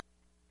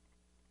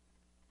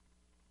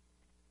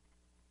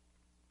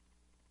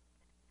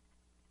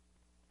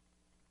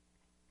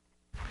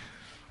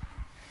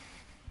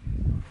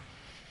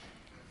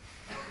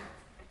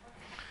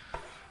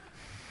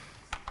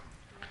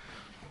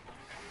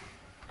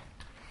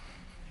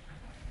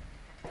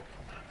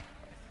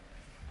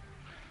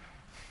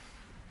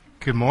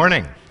Good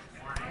morning.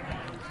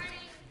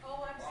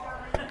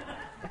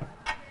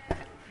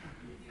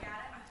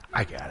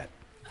 I got it.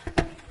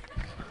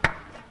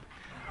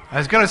 I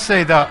was going to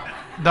say the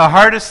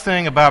hardest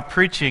thing about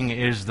preaching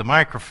is the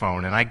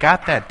microphone, and I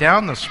got that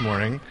down this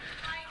morning.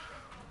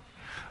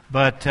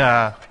 But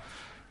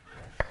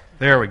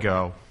there we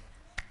go.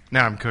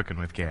 Now I'm cooking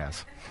with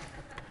gas.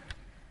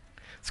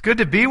 It's good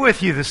to be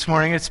with you this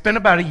morning. It's been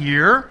about a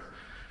year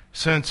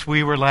since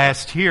we were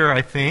last here,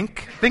 I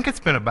think. I think it's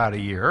been about a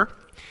year.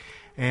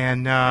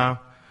 And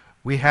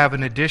we have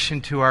an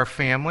addition to our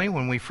family.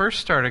 When we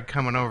first started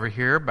coming over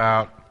here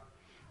about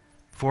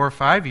 4 or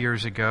 5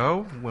 years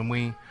ago, when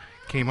we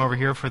came over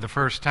here for the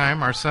first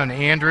time, our son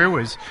Andrew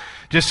was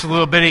just a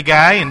little bitty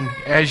guy, and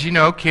as you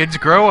know, kids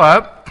grow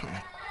up.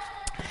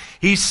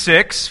 He's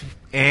 6,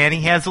 and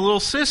he has a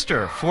little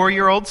sister,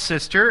 4-year-old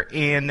sister,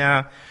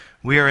 and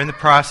we are in the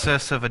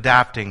process of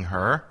adopting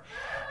her.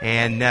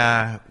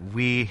 And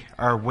we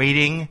are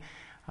waiting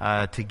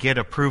to get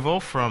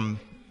approval from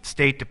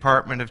State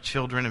Department of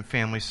Children and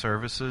Family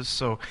Services.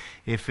 So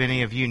if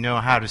any of you know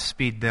how to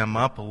speed them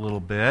up a little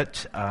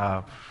bit,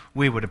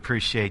 we would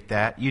appreciate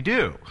that. You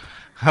do?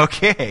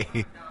 Okay.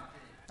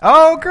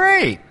 Oh,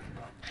 great.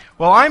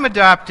 Well, I'm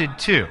adopted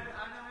too.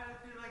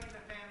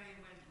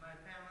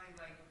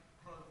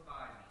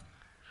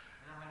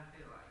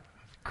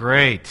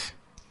 Great.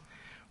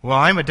 Well,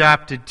 I'm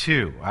adopted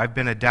too. I've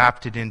been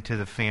adopted into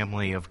the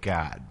family of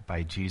God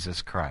by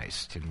Jesus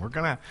Christ. And we're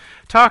going to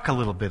talk a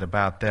little bit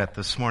about that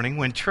this morning.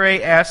 When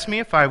Trey asked me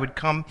if I would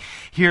come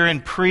here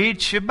and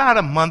preach about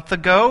a month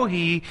ago,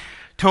 he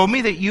told me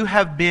that you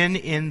have been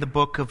in the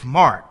book of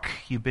Mark.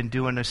 You've been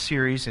doing a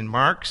series in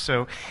Mark,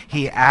 so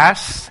he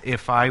asked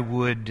if I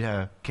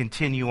would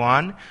continue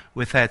on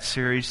with that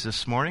series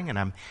this morning. And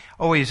I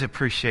always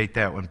appreciate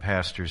that when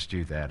pastors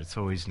do that. It's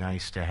always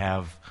nice to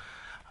have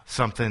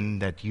something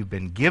that you've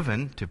been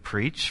given to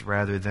preach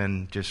rather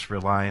than just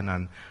relying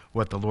on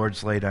what the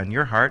Lord's laid on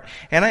your heart.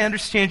 And I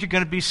understand you're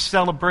going to be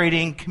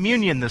celebrating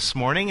communion this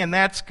morning, and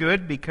that's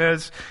good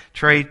because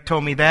Trey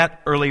told me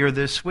that earlier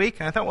this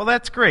week. And I thought, well,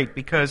 that's great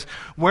because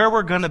where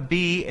we're going to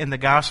be in the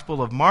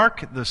Gospel of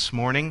Mark this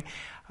morning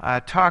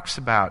talks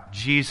about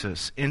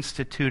Jesus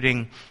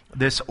instituting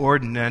this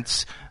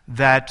ordinance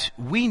that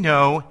we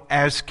know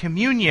as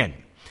communion,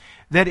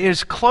 that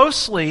is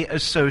closely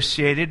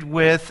associated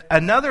with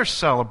another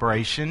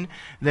celebration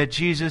that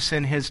Jesus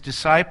and his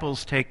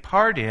disciples take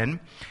part in,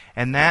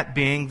 and that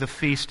being the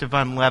Feast of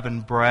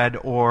Unleavened Bread,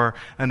 or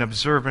an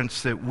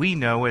observance that we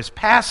know as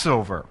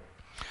Passover.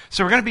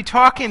 So we're going to be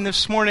talking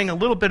this morning a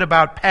little bit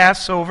about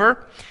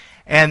Passover,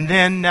 and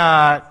then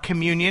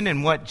communion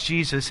and what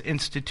Jesus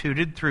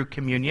instituted through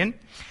communion,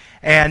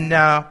 and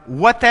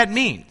what that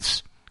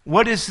means.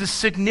 What is the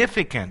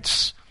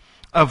significance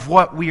of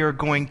what we are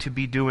going to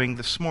be doing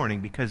this morning,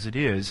 because it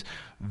is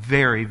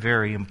very,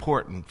 very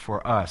important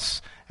for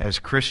us as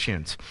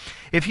Christians.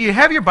 If you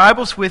have your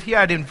Bibles with you,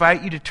 I'd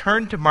invite you to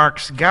turn to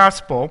Mark's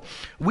Gospel.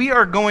 We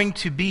are going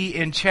to be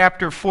in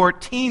chapter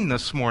 14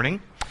 this morning.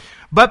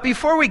 But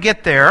before we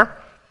get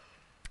there,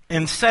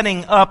 in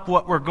setting up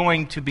what we're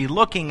going to be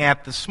looking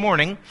at this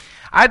morning,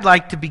 I'd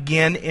like to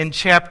begin in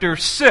chapter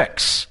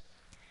 6.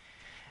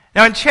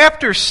 Now, in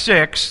chapter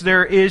 6,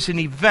 there is an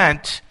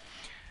event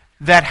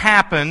that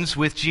happens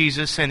with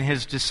Jesus and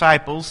his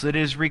disciples that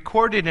is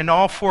recorded in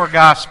all 4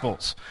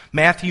 Gospels,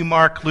 Matthew,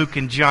 Mark, Luke,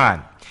 and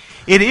John.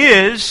 It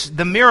is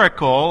the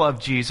miracle of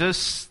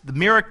Jesus,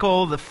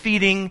 the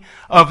feeding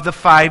of the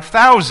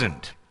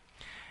 5,000.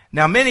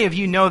 Now, many of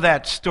you know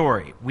that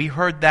story. We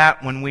heard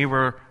that when we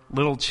were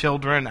little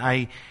children.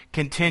 I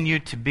continue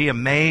to be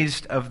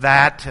amazed of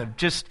that, of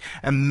just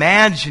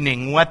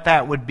imagining what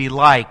that would be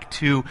like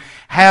to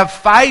have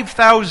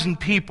 5,000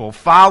 people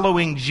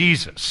following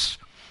Jesus.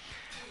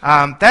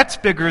 That's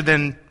bigger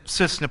than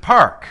Cissna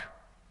Park,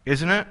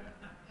 isn't it?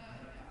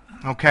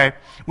 Okay.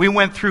 We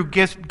went through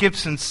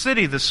Gibson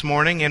City this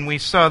morning, and we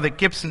saw that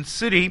Gibson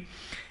City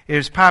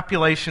is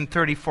population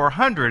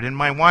 3,400. And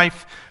my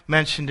wife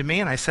mentioned to me,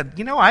 and I said,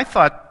 I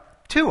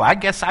thought too. I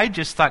guess I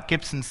just thought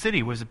Gibson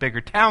City was a bigger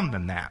town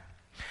than that.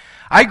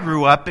 I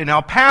grew up in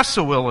El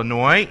Paso,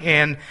 Illinois,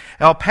 and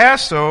El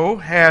Paso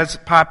has a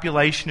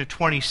population of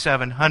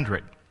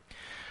 2,700.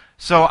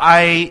 So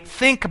I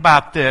think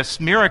about this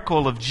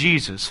miracle of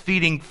Jesus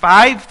feeding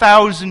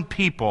 5,000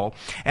 people,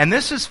 and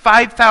this is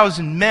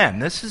 5,000 men.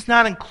 This is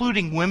not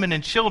including women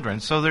and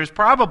children. So there's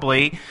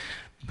probably,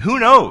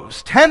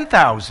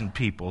 10,000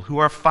 people who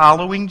are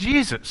following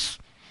Jesus.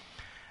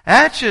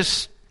 That's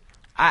just,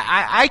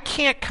 I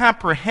can't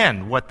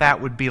comprehend what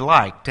that would be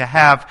like to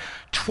have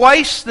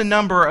twice the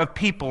number of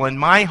people in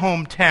my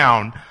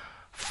hometown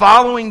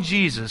following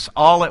Jesus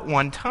all at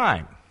one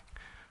time.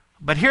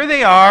 But here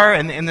they are,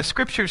 and the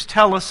Scriptures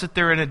tell us that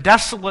they're in a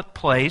desolate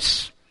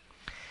place,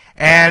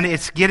 and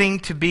it's getting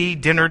to be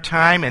dinner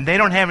time, and they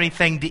don't have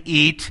anything to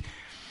eat.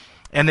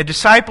 And the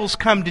disciples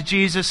come to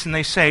Jesus, and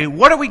they say,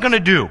 "What are we going to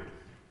do?"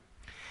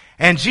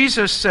 And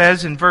Jesus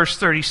says in verse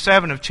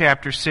 37 of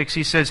chapter 6,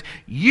 he says,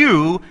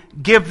 "You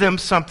give them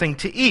something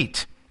to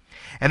eat."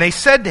 And they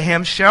said to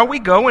him, "Shall we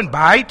go and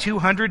buy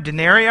 200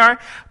 denarii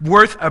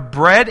worth of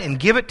bread and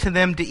give it to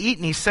them to eat?"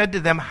 And he said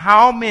to them,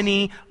 "How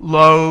many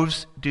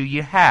loaves do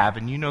you have?"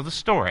 And you know the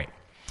story.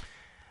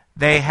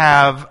 They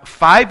have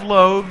 5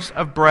 loaves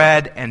of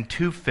bread and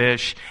 2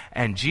 fish,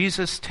 and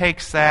Jesus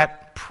takes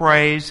that,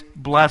 prays,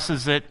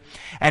 blesses it,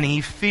 and he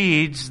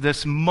feeds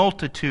this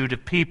multitude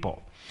of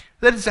people.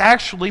 That is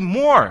actually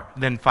more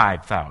than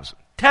 5,000.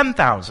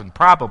 10,000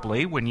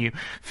 probably, when you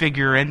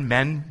figure in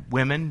men,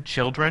 women,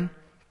 children.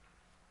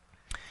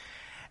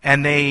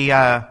 And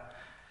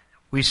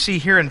we see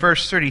here in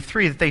verse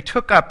 33 that they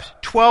took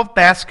up 12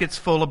 baskets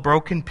full of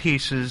broken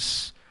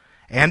pieces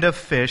and of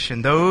fish,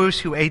 and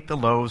those who ate the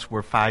loaves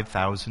were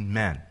 5,000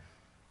 men.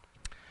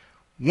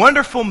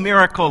 Wonderful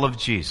miracle of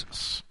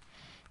Jesus.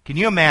 Can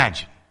you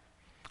imagine?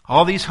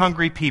 All these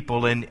hungry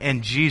people,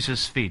 and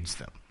Jesus feeds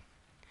them.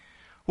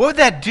 What would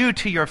that do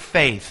to your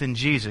faith in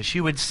Jesus?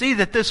 You would see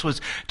that this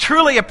was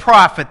truly a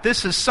prophet.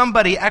 This is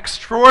somebody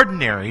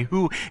extraordinary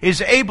who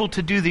is able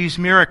to do these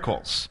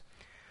miracles.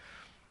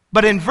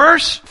 But in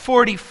verse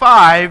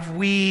 45,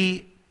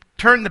 we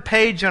turn the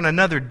page on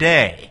another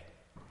day.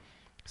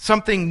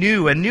 Something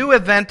new, a new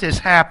event is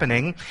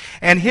happening,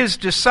 and his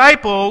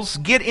disciples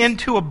get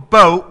into a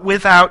boat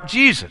without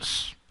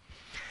Jesus.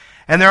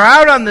 And they're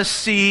out on the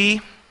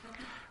sea,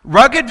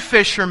 rugged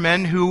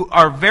fishermen who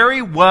are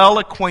very well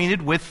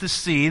acquainted with the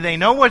sea. They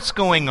know what's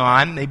going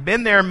on. They've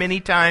been there many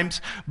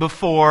times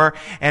before,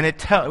 and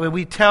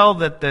we tell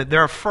that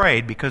they're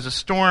afraid because a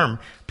storm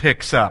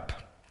picks up.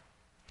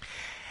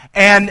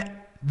 And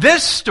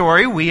this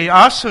story, we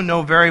also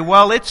know very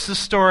well, it's the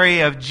story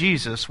of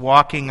Jesus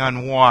walking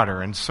on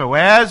water. And so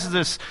as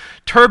this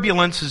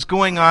turbulence is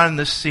going on in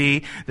the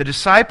sea, the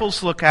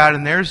disciples look out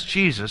and there's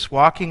Jesus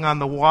walking on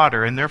the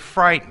water, and they're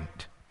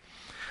frightened.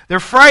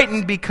 They're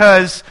frightened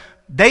because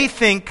they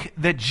think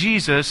that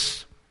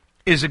Jesus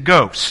is a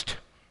ghost.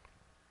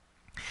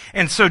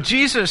 And so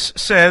Jesus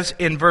says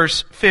in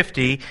verse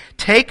 50,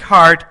 "Take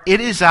heart, it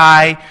is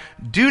I,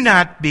 do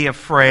not be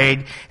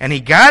afraid." And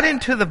he got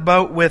into the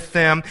boat with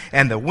them,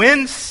 and the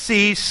wind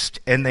ceased,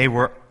 and they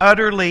were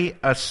utterly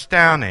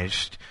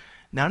astonished.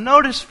 Now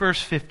notice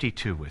verse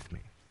 52 with me.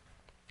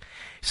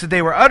 So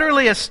they were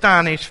utterly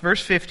astonished,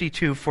 verse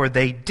 52, for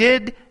they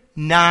did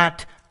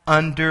not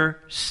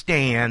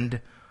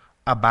understand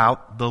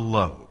about the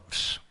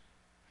loaves.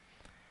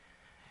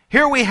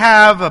 Here we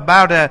have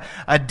about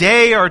a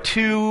day or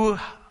two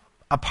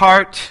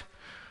apart.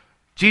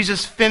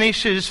 Jesus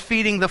finishes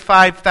feeding the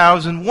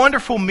 5,000.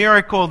 Wonderful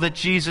miracle that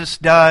Jesus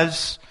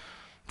does.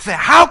 Say,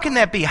 how can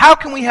that be? How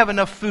can we have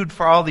enough food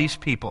for all these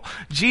people?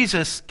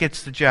 Jesus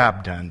gets the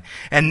job done.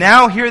 And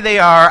now here they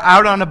are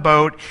out on a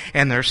boat,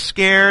 and they're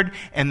scared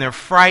and they're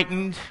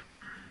frightened.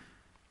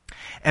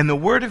 And the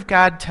Word of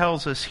God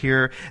tells us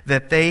here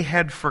that they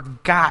had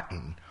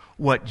forgotten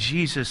what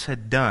Jesus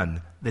had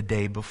done the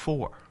day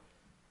before.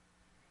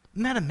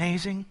 Isn't that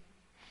amazing?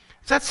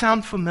 Does that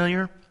sound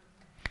familiar?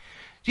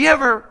 Do you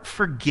ever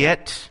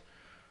forget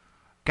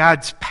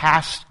God's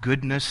past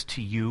goodness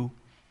to you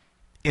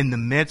in the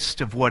midst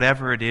of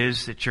whatever it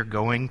is that you're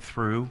going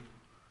through?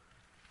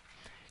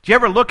 Do you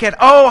ever look at,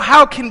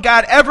 how can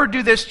God ever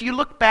do this? Do you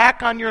look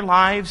back on your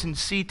lives and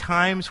see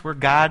times where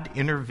God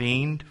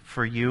intervened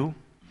for you?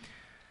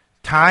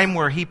 Time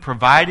where he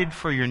provided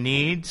for your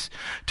needs,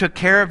 took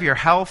care of your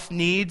health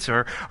needs,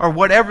 or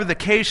whatever the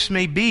case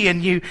may be,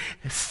 and you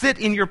sit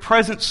in your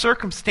present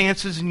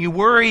circumstances and you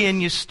worry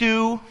and you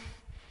stew.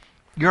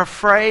 You're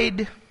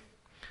afraid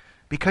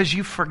because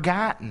you've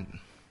forgotten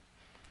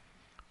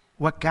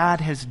what God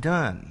has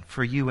done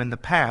for you in the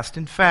past.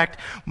 In fact,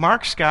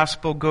 Mark's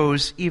gospel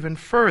goes even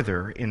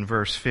further in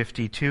verse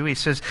 52. He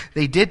says,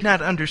 "They did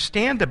not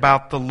understand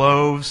about the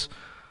loaves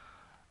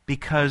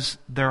because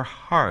their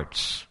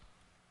hearts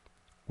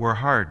were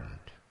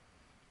hardened."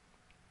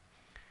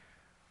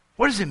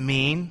 What does it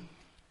mean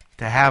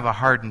to have a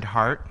hardened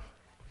heart?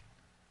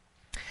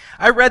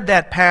 I read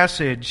that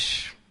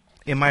passage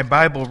in my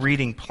Bible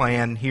reading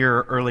plan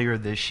here earlier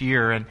this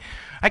year, and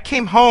I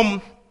came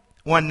home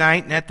one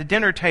night, and at the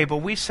dinner table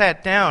we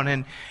sat down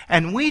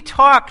and we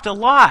talked a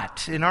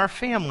lot in our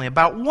family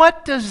about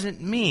what does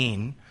it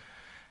mean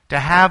to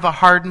have a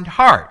hardened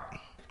heart. It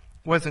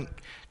wasn't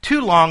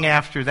too long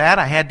after that,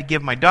 I had to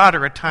give my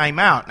daughter a time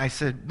out. And I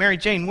said, "Mary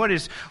Jane, what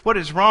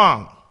is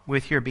wrong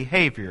with your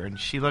behavior?" And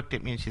she looked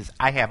at me and she says,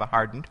 "I have a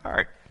hardened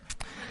heart."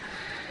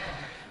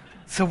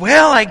 So,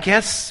 well, I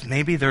guess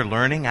maybe they're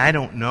learning. I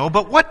don't know.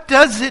 But what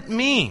does it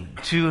mean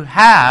to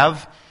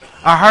have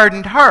a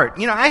hardened heart?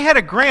 You know, I had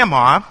a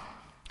grandma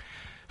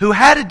who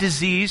had a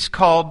disease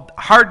called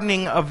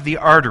hardening of the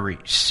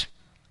arteries.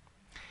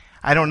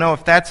 I don't know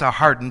if that's a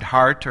hardened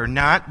heart or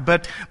not,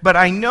 but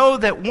I know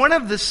that one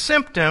of the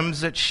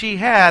symptoms that she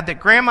had, that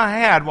Grandma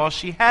had while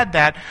she had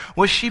that,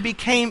 was she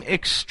became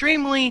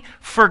extremely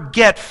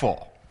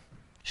forgetful.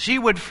 She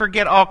would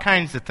forget all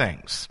kinds of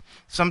things.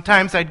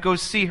 Sometimes I'd go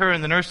see her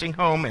in the nursing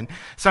home, and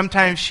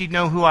sometimes she'd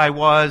know who I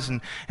was,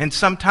 and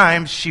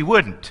sometimes she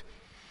wouldn't.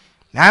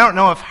 Now, I don't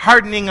know if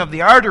hardening of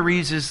the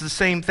arteries is the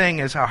same thing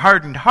as a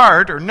hardened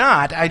heart or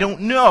not. I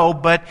don't know,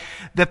 but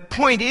the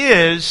point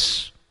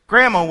is,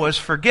 Grandma was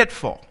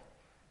forgetful.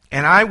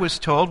 And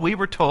we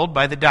were told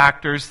by the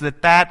doctors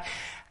that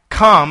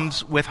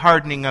comes with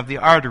hardening of the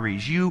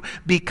arteries. You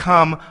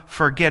become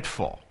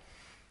forgetful.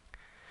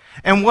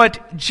 And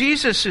what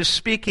Jesus is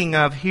speaking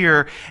of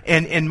here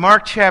in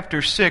Mark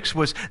chapter 6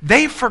 was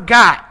they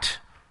forgot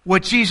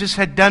what Jesus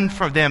had done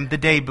for them the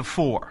day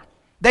before.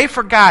 They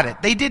forgot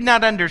it. They did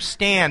not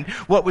understand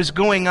what was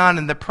going on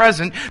in the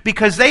present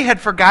because they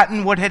had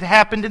forgotten what had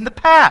happened in the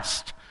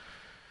past.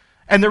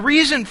 And the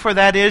reason for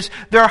that is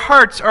their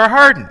hearts are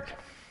hardened.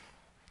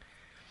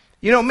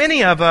 You know,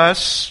 many of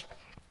us,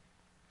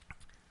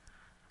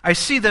 I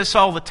see this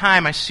all the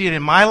time. I see it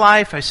in my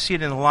life. I see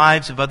it in the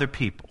lives of other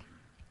people.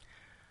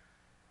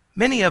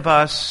 Many of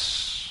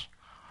us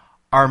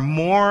are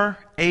more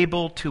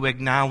able to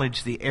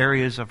acknowledge the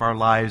areas of our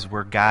lives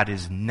where God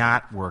is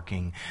not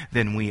working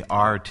than we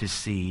are to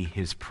see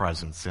His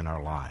presence in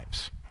our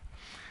lives.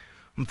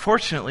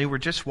 Unfortunately, we're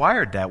just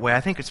wired that way.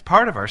 I think it's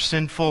part of our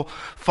sinful,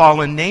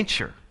 fallen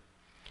nature.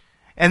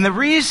 And the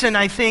reason,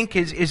 I think,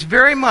 is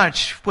very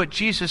much what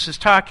Jesus is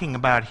talking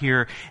about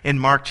here in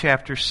Mark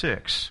chapter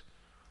 6.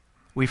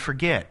 We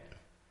forget.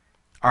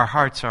 Our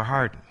hearts are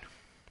hardened.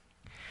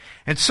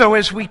 And so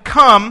as we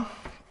come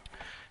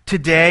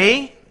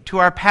today to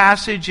our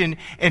passage in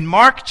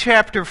Mark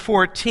chapter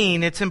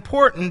 14, it's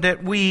important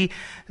that we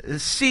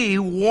see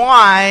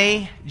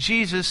why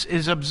Jesus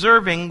is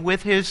observing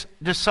with His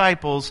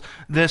disciples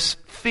this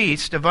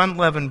feast of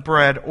unleavened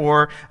bread,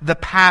 or the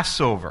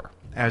Passover,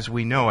 as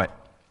we know it.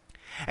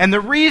 And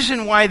the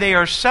reason why they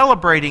are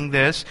celebrating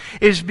this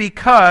is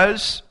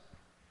because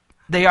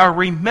they are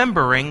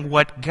remembering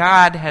what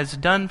God has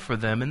done for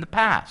them in the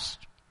past.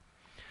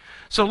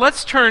 So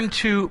let's turn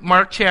to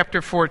Mark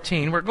chapter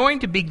 14. We're going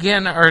to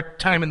begin our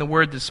time in the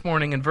Word this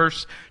morning in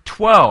verse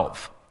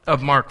 12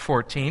 of Mark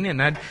 14.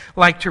 And I'd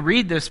like to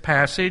read this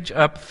passage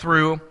up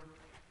through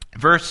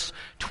verse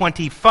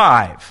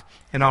 25.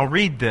 And I'll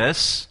read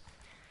this.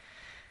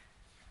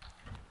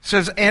 It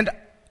says, "And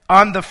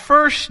on the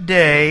first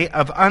day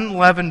of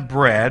unleavened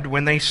bread,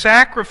 when they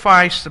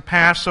sacrificed the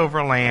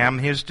Passover lamb,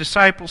 His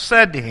disciples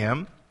said to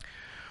Him,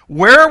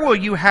 'Where will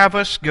you have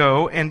us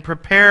go and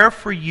prepare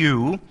for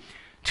you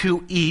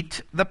to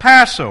eat the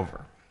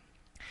Passover?'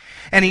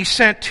 And He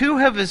sent two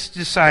of His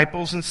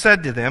disciples and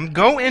said to them,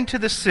 'Go into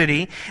the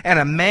city, and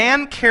a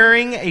man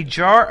carrying a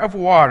jar of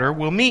water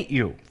will meet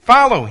you.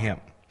 Follow him.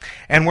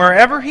 And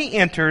wherever he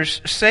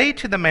enters, say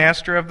to the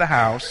master of the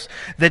house,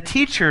 the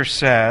teacher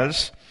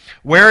says,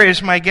 where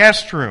is my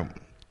guest room,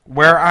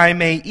 where I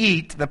may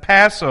eat the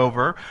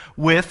Passover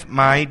with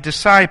my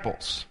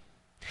disciples?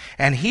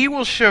 And he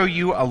will show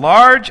you a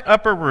large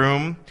upper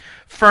room,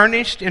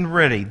 furnished and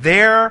ready.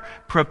 There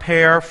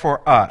prepare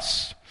for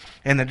us.'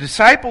 And the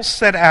disciples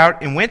set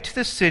out and went to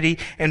the city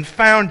and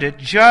found it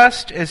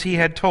just as He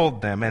had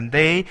told them, and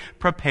they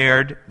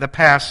prepared the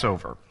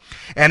Passover.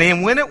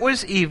 And when it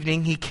was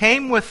evening, He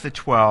came with the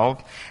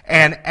 12,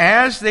 and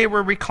as they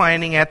were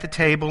reclining at the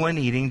table and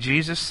eating,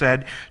 Jesus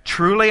said,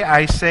 'Truly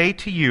I say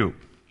to you,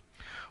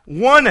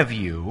 one of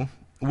you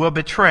will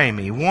betray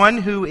me, one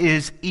who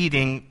is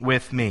eating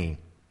with me.'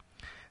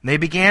 And they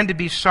began to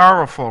be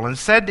sorrowful and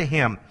said to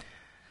Him,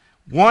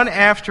 one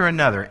after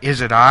another,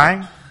 'Is it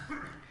I?'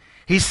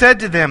 He said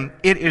to them,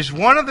 'It is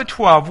one of the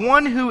 12,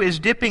 one who is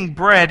dipping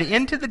bread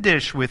into the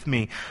dish with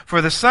me.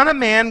 For the Son of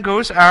Man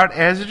goes out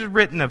as it is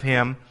written of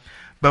Him,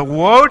 but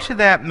woe to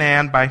that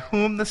man by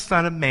whom the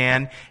Son of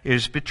Man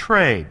is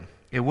betrayed.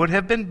 It would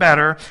have been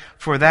better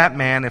for that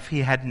man if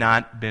he had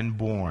not been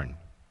born.'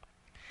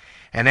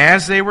 And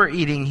as they were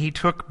eating, He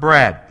took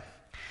bread,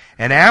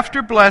 and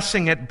after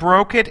blessing it,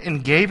 broke it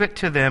and gave it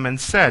to them and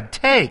said,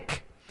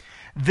 'Take,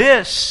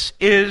 this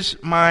is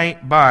my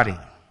body.'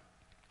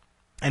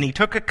 And He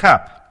took a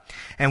cup,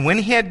 and when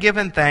He had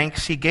given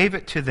thanks, He gave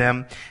it to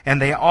them,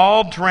 and they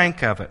all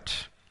drank of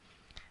it.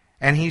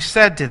 And He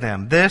said to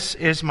them, 'This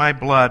is my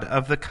blood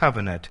of the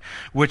covenant,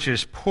 which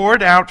is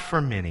poured out for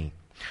many.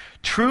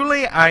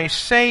 Truly I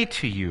say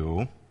to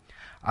you,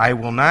 I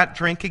will not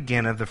drink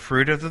again of the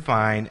fruit of the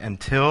vine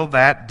until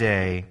that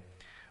day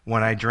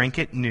when I drink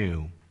it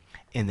new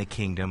in the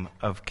kingdom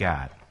of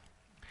God.'"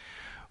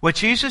 What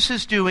Jesus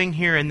is doing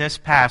here in this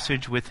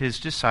passage with His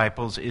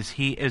disciples is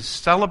He is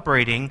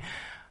celebrating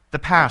the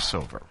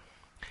Passover.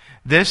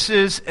 This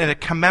is a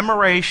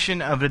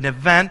commemoration of an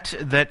event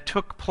that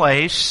took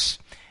place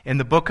in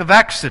the book of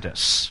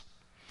Exodus.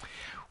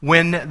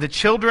 When the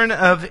children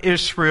of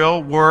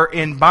Israel were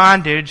in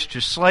bondage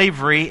to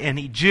slavery in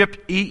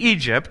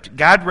Egypt,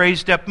 God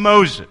raised up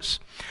Moses,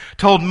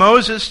 told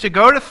Moses to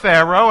go to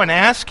Pharaoh and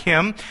ask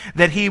him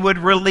that he would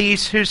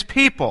release his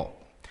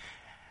people.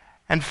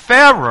 And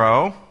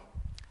Pharaoh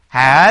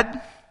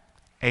had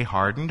a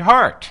hardened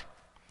heart.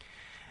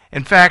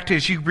 In fact,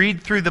 as you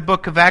read through the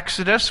book of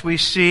Exodus, we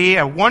see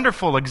a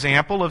wonderful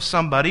example of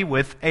somebody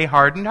with a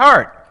hardened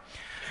heart.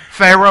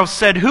 Pharaoh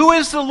said, "Who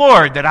is the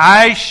Lord that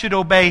I should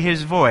obey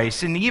His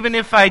voice? And even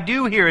if I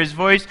do hear His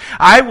voice,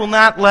 I will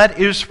not let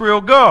Israel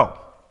go."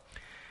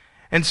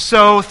 And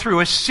so through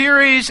a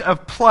series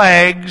of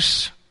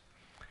plagues,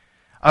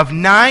 of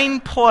 9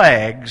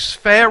 plagues,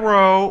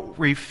 Pharaoh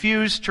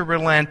refused to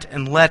relent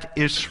and let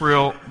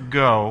Israel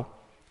go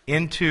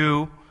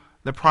into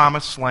the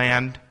promised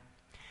land.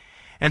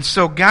 And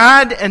so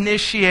God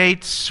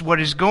initiates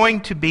what is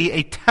going to be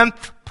a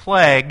 10th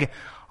plague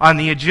on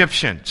the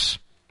Egyptians.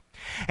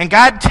 And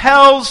God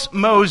tells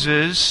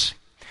Moses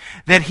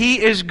that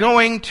he is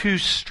going to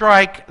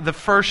strike the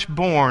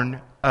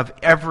firstborn of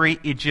every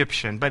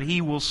Egyptian, but he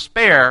will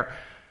spare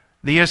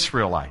the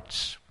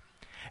Israelites.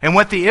 And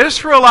what the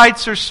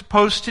Israelites are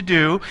supposed to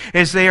do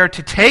is they are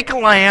to take a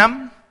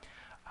lamb.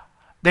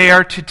 They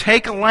are to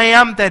take a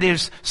lamb that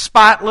is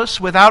spotless,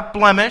 without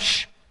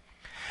blemish.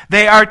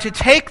 They are to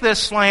take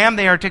this lamb,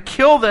 they are to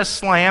kill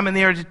this lamb, and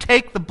they are to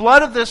take the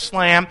blood of this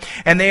lamb,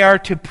 and they are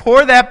to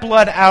pour that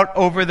blood out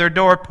over their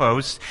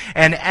doorposts.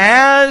 And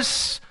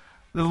as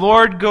the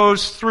Lord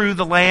goes through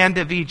the land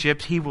of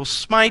Egypt, he will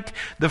smite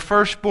the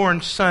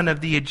firstborn son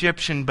of the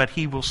Egyptian, but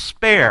he will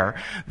spare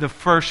the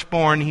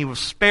firstborn. He will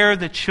spare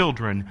the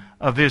children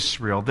of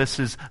Israel. This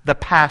is the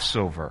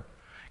Passover.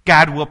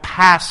 God will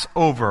pass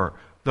over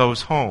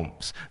those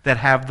homes that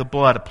have the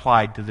blood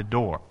applied to the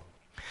door.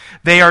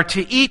 They are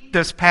to eat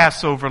this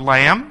Passover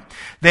lamb.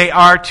 They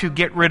are to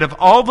get rid of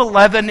all the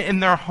leaven in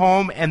their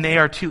home, and they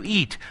are to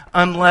eat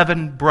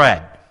unleavened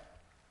bread.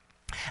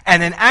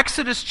 And in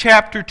Exodus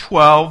chapter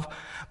 12,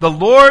 the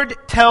Lord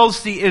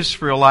tells the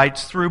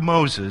Israelites through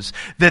Moses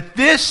that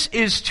this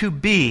is to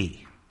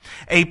be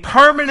a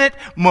permanent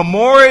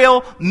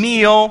memorial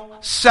meal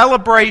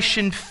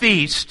celebration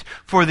feast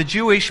for the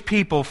Jewish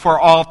people for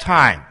all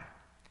time.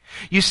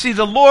 You see,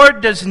 the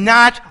Lord does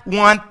not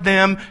want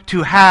them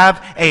to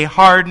have a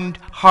hardened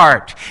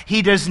heart.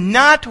 He does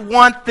not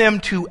want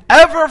them to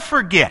ever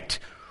forget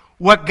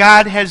what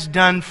God has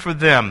done for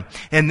them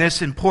in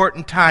this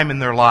important time in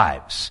their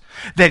lives.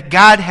 That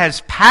God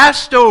has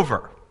passed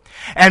over.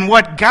 And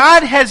what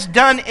God has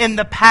done in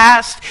the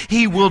past,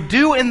 He will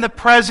do in the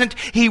present,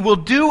 He will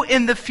do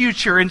in the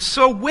future. And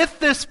so with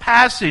this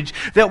passage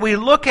that we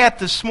look at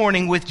this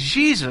morning, with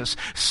Jesus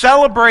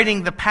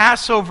celebrating the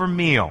Passover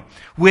meal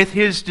with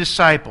His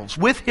disciples,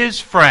 with His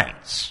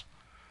friends,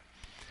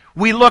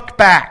 we look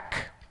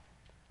back.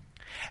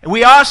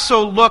 We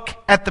also look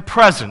at the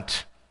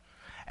present,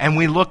 and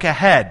we look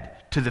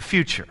ahead to the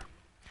future.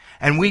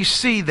 And we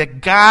see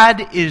that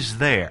God is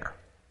there.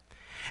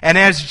 And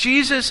as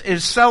Jesus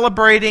is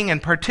celebrating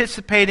and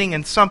participating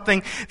in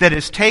something that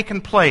has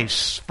taken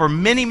place for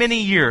many,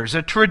 many years,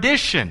 a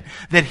tradition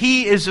that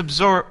He is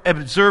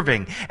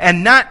observing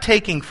and not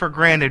taking for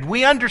granted,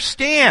 we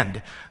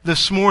understand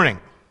this morning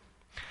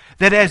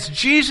that as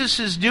Jesus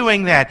is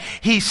doing that,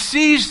 He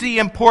sees the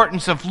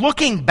importance of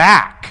looking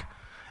back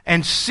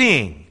and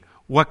seeing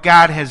what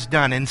God has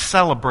done and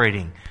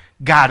celebrating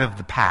God of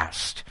the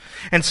past.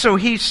 And so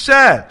He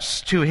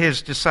says to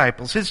His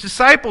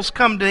disciples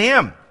come to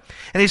Him.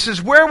 And He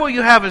says, where will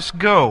you have us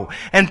go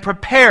and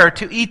prepare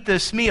to eat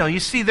this meal?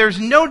 You see, there's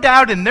no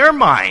doubt in their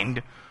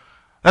mind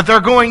that they're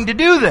going to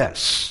do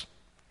this.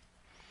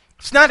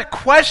 It's not a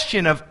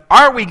question of,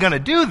 are we going to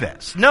do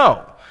this?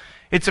 No.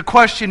 It's a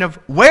question of,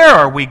 where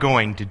are we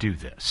going to do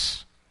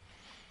this?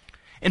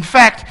 In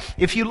fact,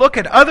 if you look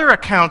at other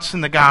accounts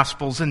in the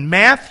Gospels, in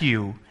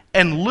Matthew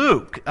and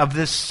Luke, of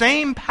this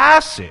same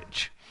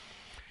passage,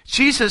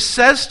 Jesus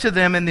says to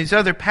them in these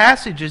other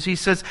passages, He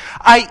says,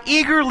 I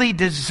eagerly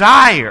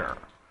desire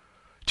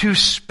to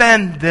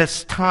spend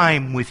this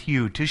time with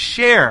you, to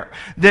share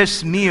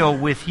this meal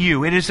with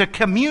you. It is a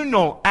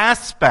communal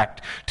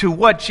aspect to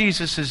what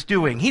Jesus is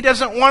doing. He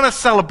doesn't want to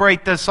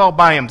celebrate this all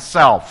by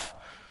Himself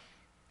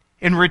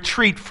in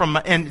retreat from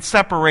and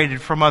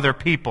separated from other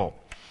people.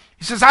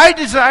 He says, I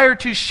desire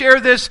to share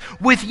this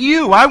with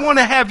you. I want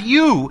to have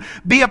you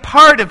be a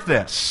part of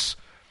this.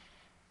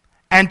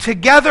 And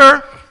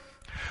together,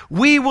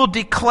 we will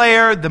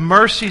declare the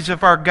mercies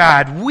of our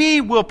God.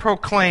 We will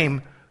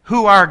proclaim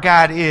who our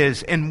God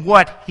is and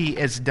what He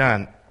has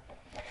done.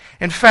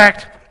 In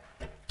fact,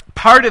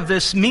 part of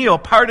this meal,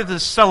 part of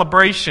this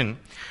celebration,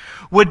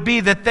 would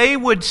be that they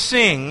would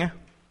sing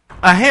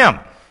a hymn.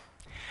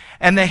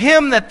 And the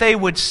hymn that they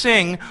would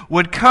sing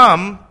would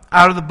come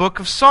out of the book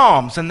of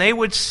Psalms. And they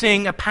would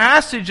sing a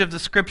passage of the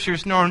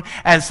Scriptures known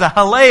as the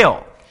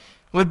Hallel.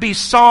 It would be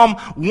Psalm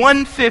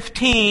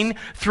 115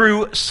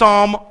 through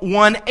Psalm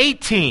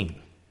 118.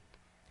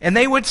 And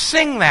they would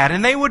sing that,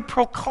 and they would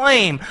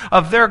proclaim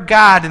of their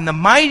God and the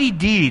mighty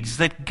deeds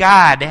that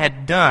God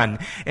had done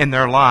in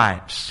their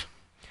lives.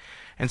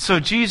 And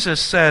so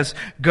Jesus says,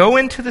 go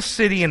into the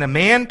city, and a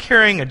man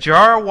carrying a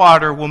jar of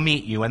water will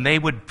meet you. And they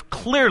would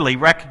clearly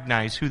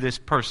recognize who this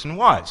person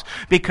was.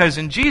 Because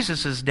in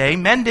Jesus' day,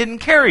 men didn't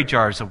carry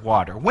jars of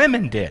water.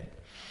 Women did.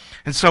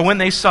 And so when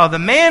they saw the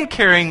man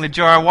carrying the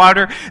jar of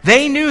water,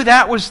 they knew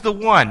that was the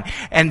one.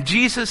 And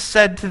Jesus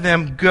said to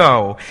them,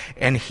 go,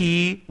 and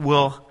He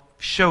will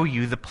show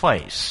you the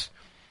place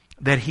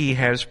that He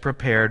has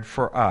prepared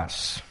for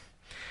us.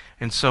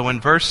 And so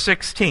in verse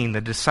 16, the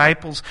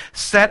disciples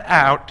set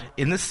out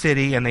in the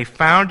city, and they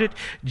found it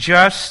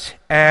just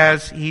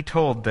as He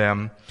told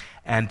them,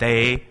 and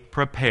they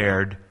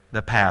prepared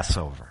the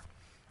Passover.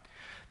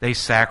 They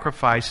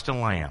sacrificed a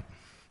lamb.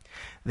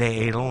 They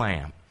ate a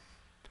lamb.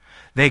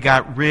 They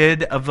got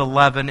rid of the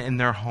leaven in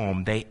their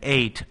home. They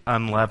ate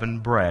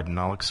unleavened bread, and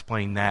I'll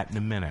explain that in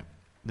a minute,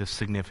 the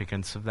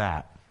significance of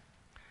that.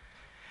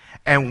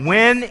 And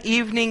when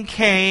evening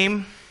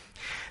came,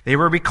 they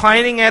were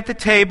reclining at the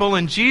table,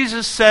 and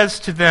Jesus says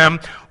to them,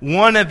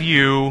 "One of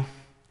you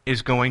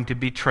is going to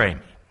betray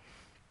me."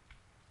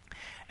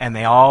 And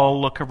they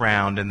all look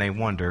around and they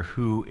wonder,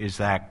 who is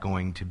that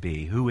going to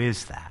be? Who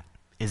is that?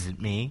 Is it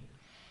me?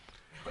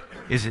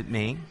 Is it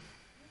me?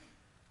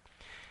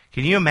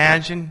 Can you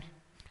imagine?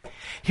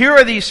 Here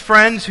are these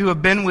friends who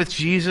have been with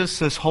Jesus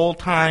this whole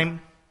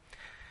time,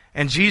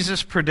 and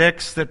Jesus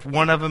predicts that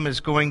one of them is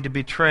going to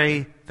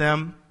betray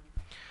them.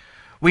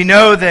 We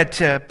know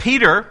that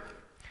Peter,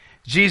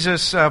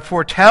 Jesus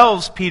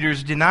foretells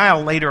Peter's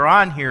denial later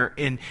on here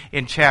in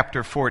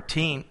chapter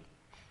 14.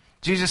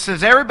 Jesus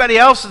says, everybody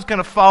else is going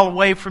to fall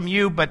away from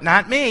you, but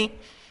not me.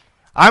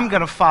 I'm going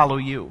to follow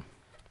you.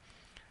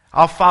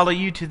 I'll follow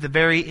you to the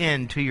very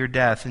end, to your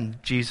death.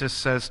 And Jesus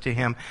says to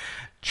him,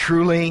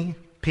 "Truly,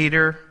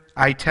 Peter,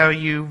 I tell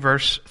you,"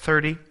 verse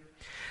 30,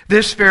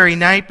 "this very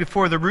night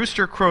before the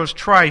rooster crows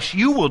twice,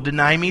 you will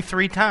deny me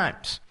 3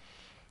 times.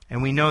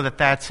 And we know that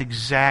that's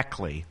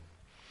exactly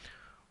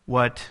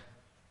what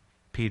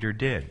Peter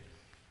did.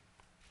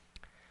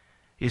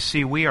 You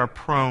see, we are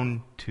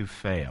prone to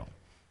fail.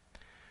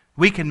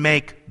 We can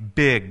make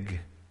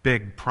big,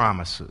 big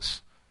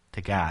promises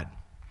to God.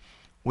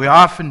 We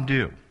often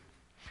do.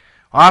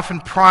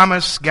 Often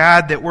promise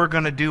God that we're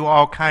going to do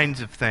all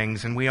kinds of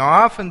things. And we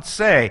often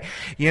say,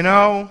 you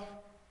know,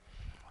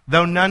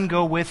 though none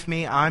go with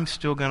me, I'm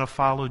still going to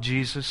follow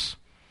Jesus.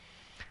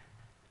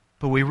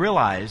 But we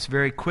realize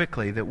very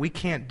quickly that we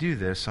can't do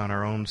this on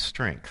our own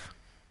strength.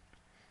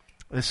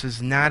 This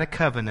is not a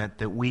covenant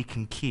that we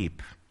can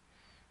keep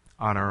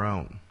on our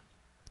own.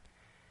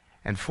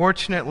 And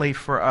fortunately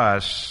for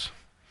us,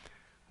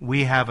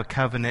 we have a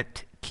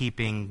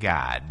covenant-keeping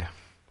God,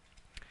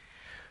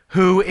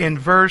 who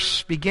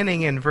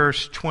beginning in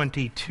verse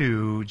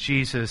 22,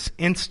 Jesus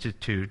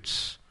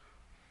institutes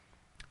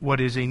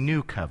what is a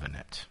new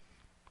covenant.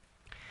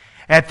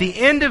 At the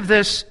end of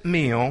this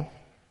meal,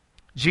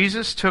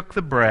 Jesus took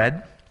the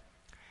bread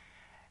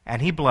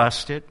and he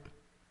blessed it,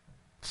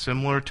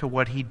 similar to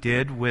what he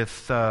did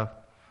with the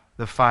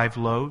 5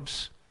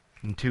 loaves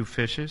and 2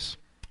 fishes.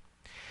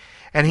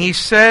 And he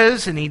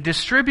says, and he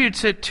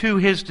distributes it to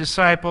his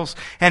disciples,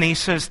 and he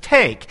says,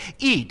 "Take,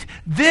 eat,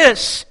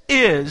 this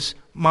is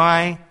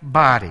my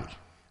body."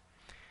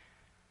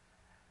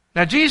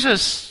 Now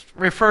Jesus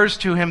refers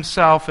to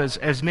himself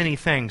as many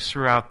things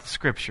throughout the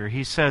Scripture.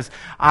 He says,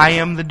 "I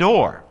am the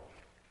door.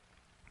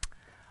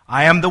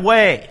 I am the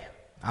way.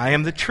 I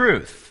am the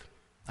truth.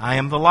 I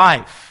am the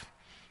life.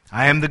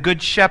 I am the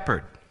good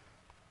shepherd.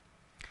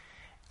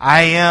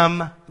 I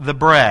am the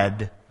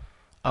bread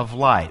of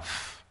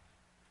life."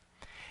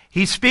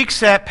 He speaks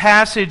that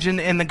passage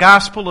in the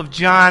Gospel of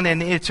John,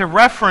 and it's a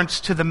reference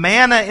to the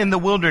manna in the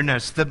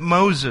wilderness that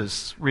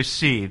Moses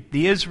received,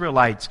 the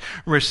Israelites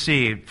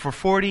received for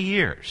 40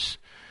 years.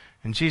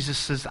 And Jesus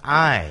says,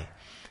 "I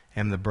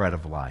am the bread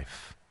of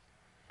life.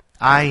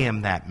 I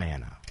am that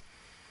manna."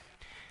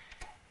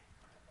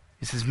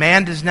 He says,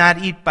 "Man does not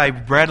eat by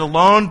bread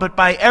alone, but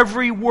by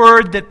every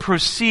word that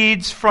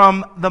proceeds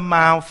from the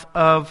mouth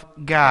of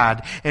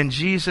God." And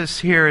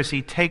Jesus here, as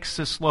he takes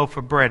this loaf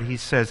of bread, he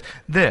says,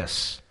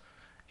 "This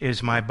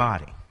is my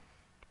body."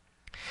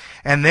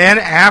 And then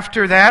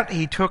after that,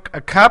 he took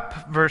a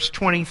cup, verse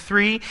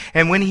 23,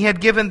 "And when he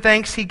had given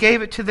thanks, he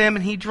gave it to them,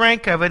 and he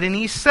drank of it. And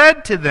he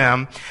said to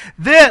them,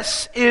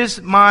 'This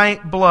is my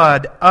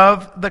blood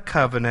of the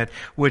covenant,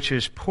 which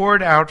is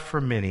poured out for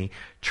many.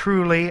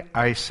 Truly,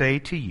 I say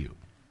to you,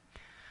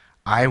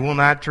 I will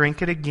not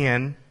drink it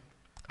again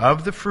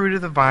of the fruit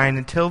of the vine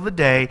until the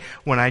day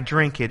when I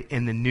drink it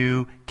in the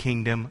new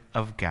kingdom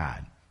of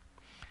God.'"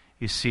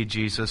 You see,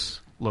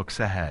 Jesus looks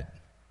ahead.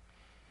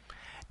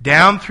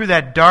 Down through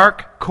that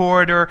dark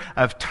corridor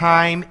of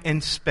time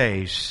and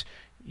space,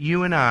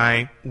 you and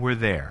I were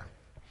there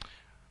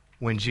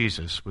when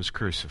Jesus was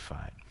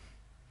crucified.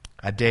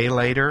 A day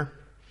later,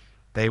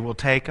 they will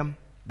take him.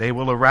 They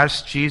will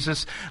arrest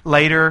Jesus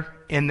later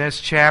in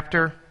this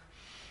chapter.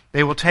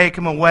 They will take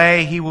him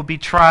away. He will be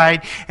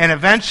tried. And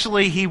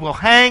eventually he will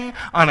hang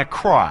on a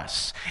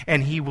cross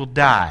and he will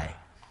die.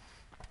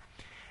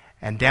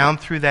 And down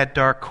through that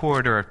dark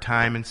corridor of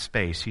time and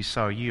space, he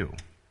saw you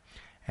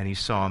and he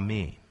saw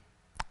me.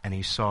 And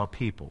he saw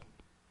people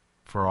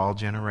for all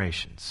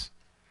generations.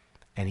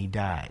 And he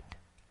died.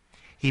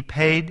 He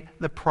paid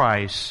the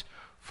price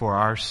for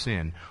our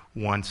sin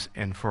once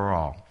and for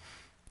all.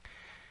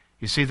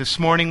 You see, this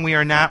morning we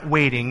are not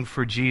waiting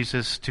for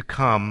Jesus to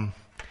come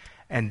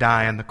and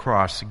die on the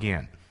cross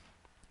again.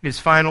 His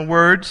final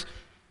words,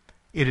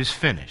 "It is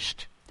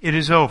finished." It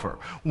is over.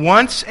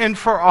 Once and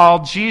for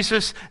all,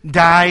 Jesus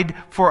died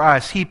for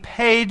us. He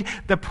paid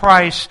the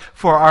price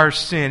for our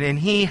sin, and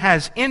He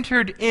has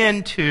entered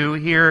into,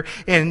 here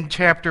in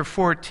chapter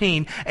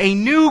 14, a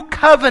new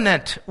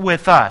covenant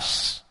with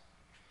us.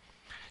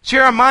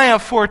 Jeremiah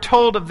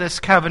foretold of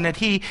this covenant.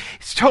 He's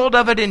told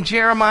of it in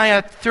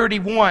Jeremiah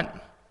 31,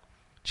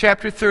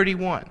 chapter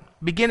 31.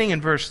 Beginning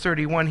in verse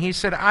 31, he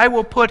said, I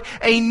will put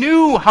a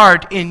new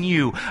heart in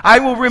you. I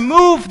will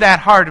remove that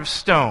heart of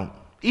stone.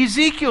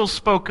 Ezekiel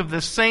spoke of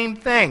the same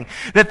thing,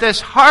 that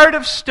this heart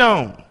of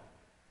stone,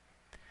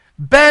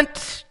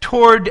 bent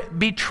toward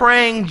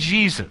betraying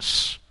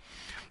Jesus,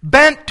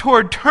 bent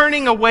toward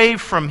turning away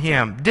from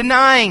Him,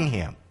 denying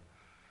Him.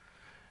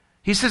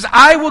 He says,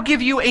 I will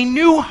give you a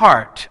new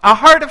heart, a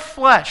heart of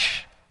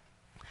flesh,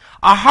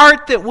 a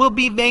heart that will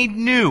be made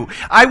new.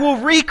 I will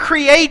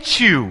recreate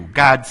you,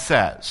 God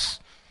says.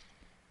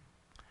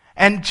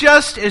 And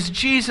just as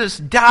Jesus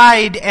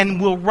died and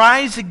will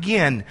rise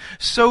again,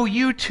 so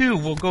you too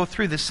will go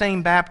through the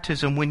same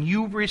baptism when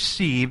you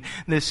receive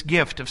this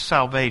gift of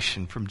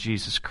salvation from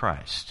Jesus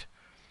Christ.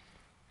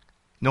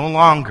 No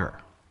longer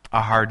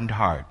a hardened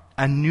heart,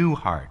 a new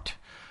heart.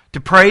 To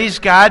praise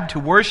God, to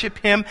worship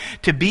Him,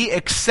 to be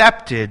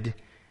accepted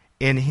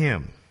in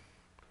Him.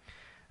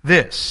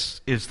 This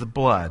is the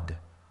blood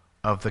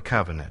of the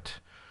covenant,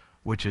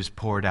 which is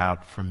poured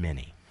out for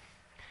many.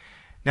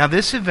 Now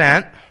this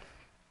event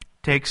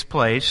takes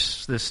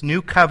place, this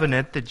new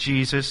covenant that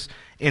Jesus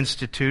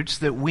institutes,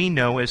 that we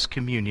know as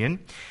communion,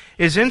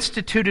 is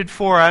instituted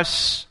for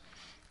us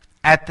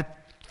at the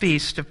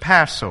feast of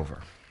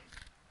Passover.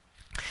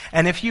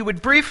 And if you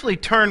would briefly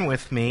turn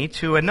with me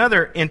to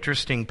another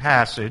interesting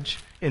passage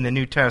in the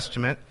New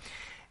Testament,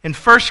 in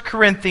 1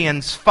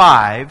 Corinthians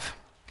 5,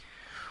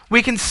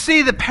 we can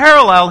see the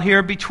parallel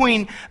here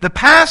between the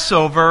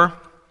Passover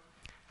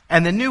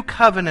and the new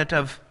covenant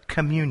of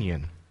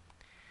communion.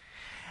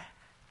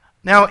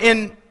 Now,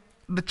 in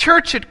the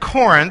church at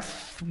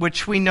Corinth,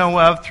 which we know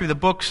of through the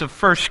books of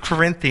 1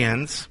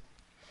 Corinthians,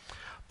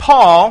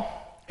 Paul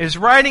is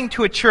writing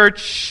to a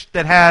church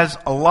that has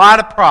a lot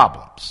of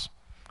problems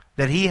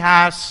that he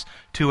has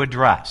to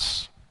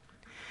address.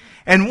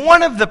 And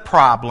one of the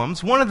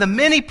problems, one of the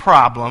many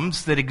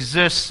problems that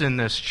exists in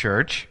this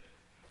church,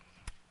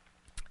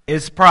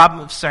 is the problem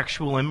of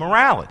sexual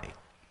immorality.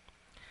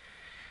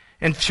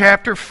 In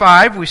chapter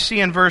 5, we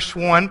see in verse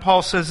 1,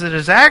 Paul says, it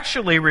is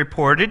actually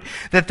reported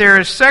that there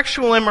is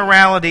sexual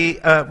immorality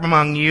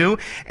among you,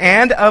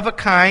 and of a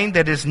kind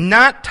that is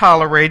not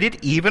tolerated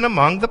even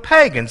among the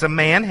pagans. A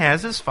man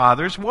has his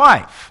father's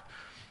wife.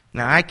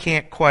 Now, I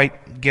can't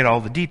quite get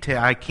all the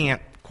detail. I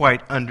can't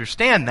quite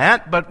understand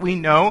that, but we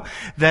know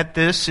that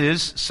this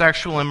is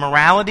sexual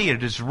immorality.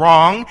 It is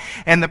wrong.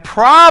 And the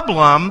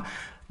problem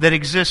that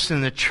exists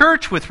in the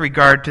church with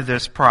regard to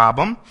this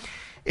problem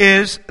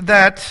is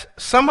that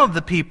some of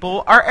the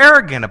people are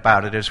arrogant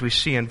about it, as we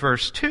see in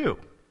verse 2.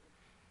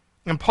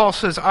 And Paul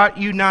says, ought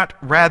you not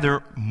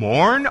rather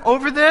mourn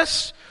over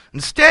this?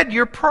 Instead,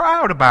 you're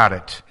proud about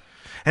it.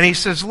 And he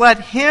says, let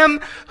him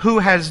who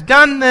has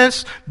done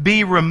this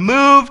be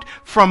removed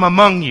from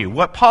among you.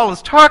 What Paul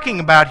is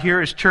talking about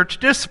here is church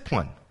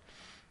discipline.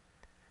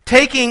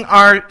 Taking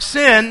our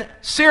sin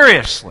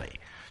seriously.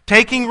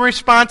 Taking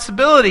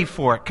responsibility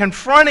for it.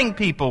 Confronting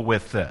people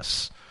with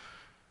this.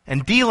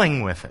 And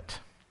dealing with it.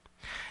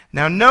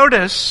 Now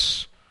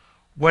notice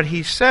what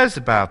he says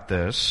about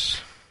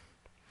this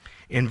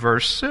in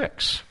verse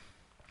 6.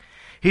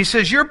 He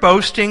says, your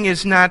boasting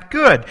is not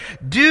good.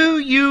 Do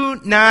you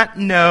not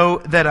know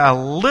that a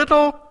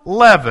little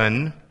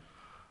leaven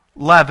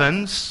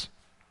leavens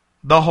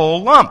the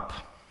whole lump?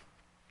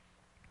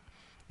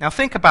 Now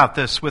think about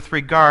this with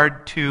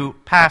regard to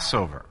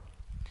Passover.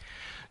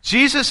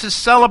 Jesus is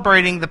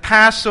celebrating the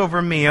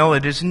Passover meal.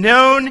 It is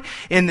known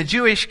in the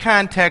Jewish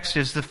context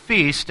as the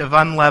Feast of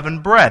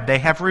Unleavened Bread. They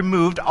have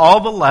removed all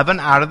the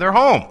leaven out of their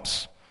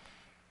homes.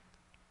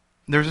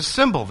 There's a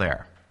symbol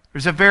there.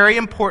 There's a very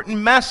important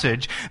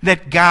message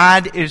that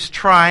God is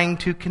trying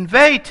to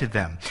convey to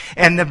them.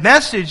 And the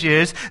message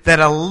is that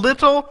a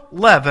little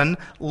leaven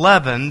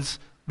leavens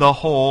the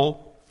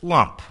whole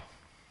lump.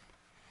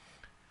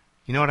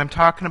 You know what I'm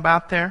talking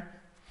about there?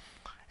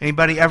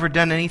 Anybody ever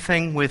done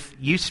anything with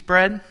yeast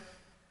bread?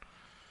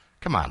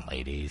 Come on,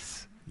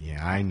 ladies.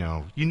 Yeah, I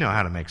know. You know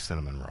how to make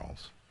cinnamon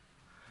rolls.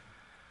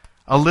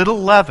 A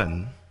little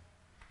leaven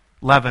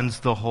leavens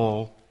the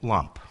whole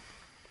lump.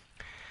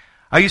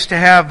 I used to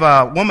have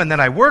a woman that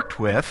I worked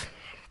with.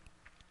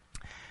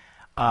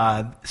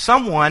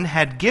 Someone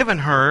had given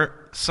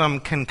her some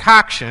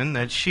concoction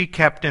that she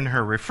kept in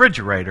her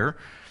refrigerator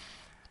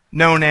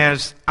known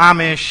as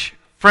Amish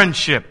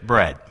friendship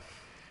bread.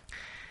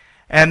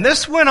 And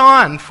this went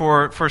on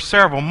for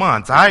several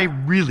months. I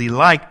really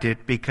liked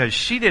it because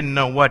she didn't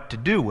know what to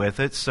do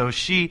with it. So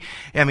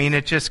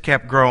it just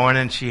kept growing,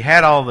 and she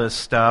had all this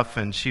stuff,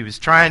 and she was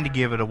trying to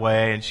give it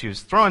away, and she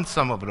was throwing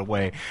some of it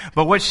away.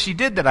 But what she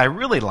did that I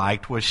really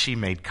liked was she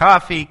made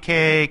coffee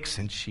cakes,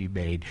 and she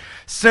made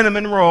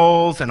cinnamon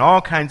rolls, and all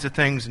kinds of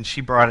things, and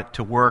she brought it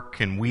to work,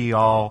 and we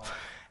all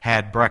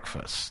had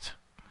breakfast.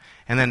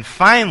 And then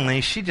finally,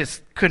 she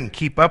just couldn't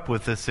keep up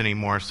with this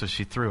anymore, so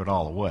she threw it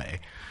all away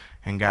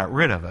and got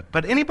rid of it.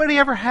 But anybody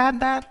ever had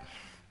that?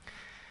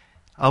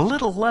 A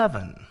little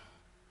leaven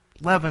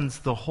leavens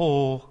the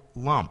whole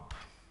lump.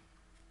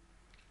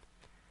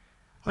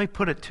 Let me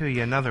put it to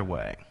you another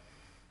way.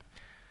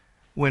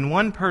 When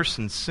one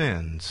person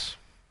sins,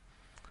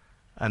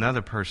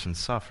 another person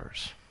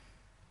suffers.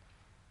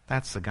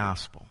 That's the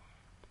gospel.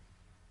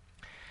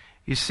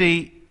 You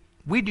see,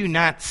 we do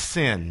not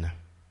sin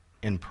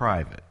in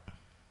private.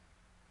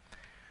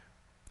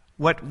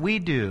 What we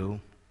do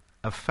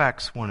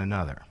affects one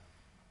another.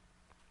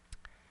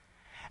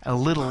 A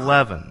little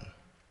leaven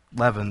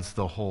leavens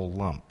the whole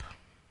lump.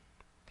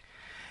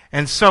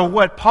 And so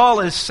what Paul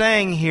is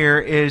saying here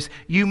is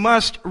you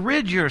must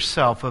rid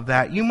yourself of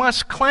that. You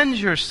must cleanse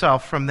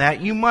yourself from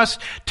that. You must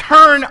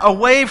turn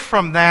away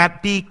from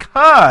that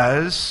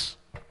because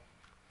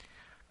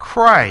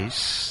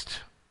Christ,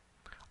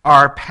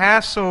 our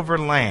Passover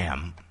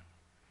lamb,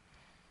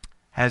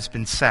 has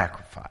been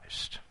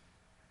sacrificed.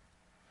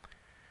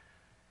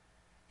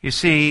 You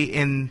see,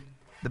 in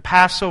the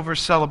Passover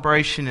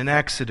celebration in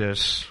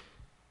Exodus,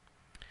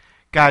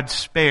 God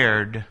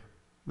spared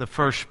the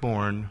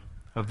firstborn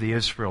of the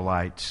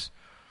Israelites,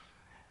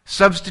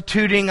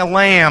 substituting a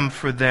lamb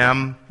for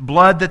them,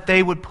 blood that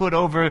they would put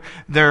over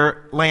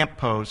their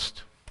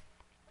lamppost,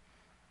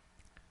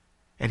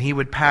 and he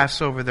would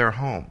pass over their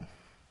home.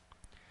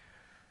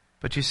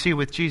 But you see,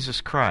 with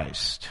Jesus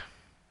Christ,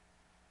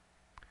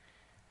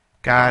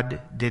 God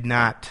did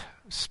not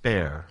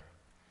spare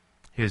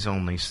his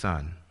only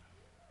Son.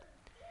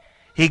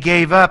 He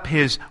gave up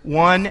his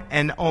one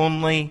and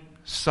only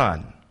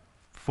Son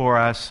for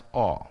us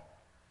all.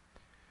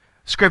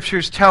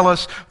 Scriptures tell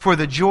us, for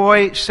the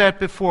joy set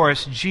before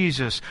us,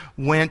 Jesus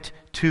went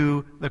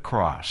to the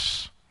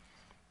cross.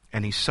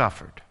 And he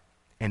suffered,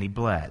 and he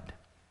bled,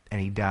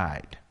 and he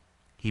died.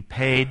 He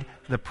paid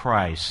the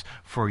price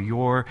for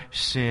your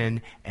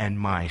sin and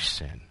my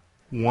sin,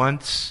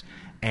 once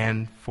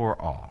and for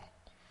all.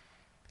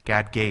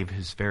 God gave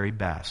his very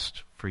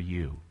best for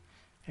you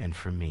and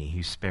for me.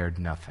 He spared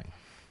nothing.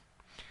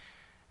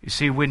 You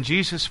see, when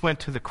Jesus went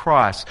to the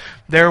cross,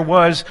 there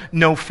was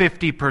no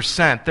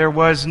 50%. There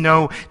was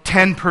no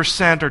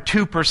 10% or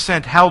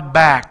 2% held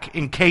back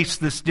in case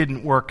this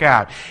didn't work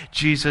out.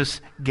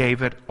 Jesus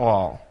gave it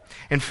all.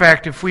 In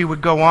fact, if we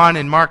would go on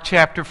in Mark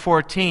chapter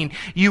 14,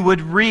 you would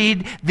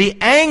read the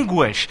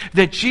anguish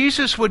that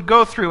Jesus would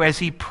go through as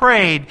he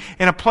prayed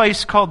in a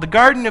place called the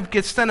Garden of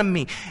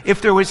Gethsemane.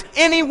 If there was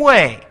any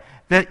way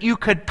that you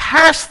could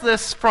pass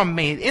this from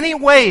me, any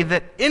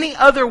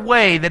other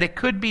way that it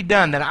could be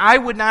done, that I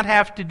would not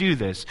have to do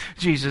this,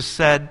 Jesus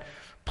said,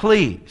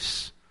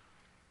 please.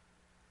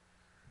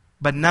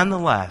 But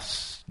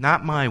nonetheless,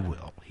 not my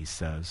will, he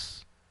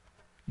says,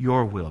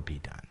 your will be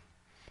done.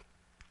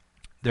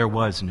 There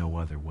was no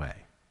other way.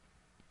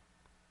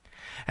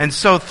 And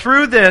so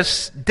through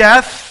this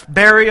death,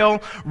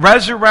 burial,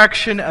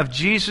 resurrection of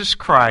Jesus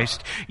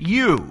Christ,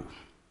 you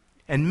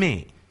and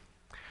me,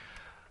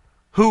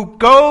 who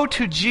go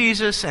to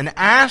Jesus and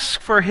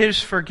ask for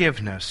his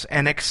forgiveness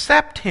and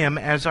accept him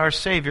as our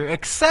Savior,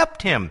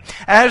 accept him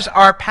as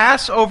our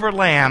Passover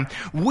lamb,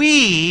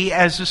 we,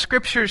 as the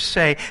Scriptures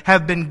say,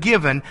 have been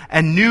given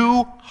a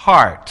new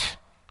heart.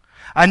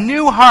 A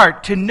new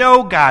heart to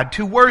know God,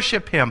 to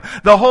worship him.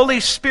 The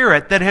Holy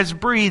Spirit that has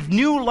breathed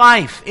new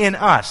life in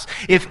us.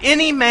 If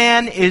any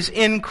man is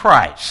in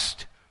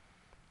Christ,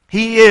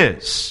 he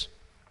is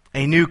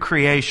a new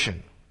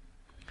creation.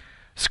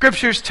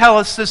 Scriptures tell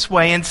us this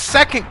way. In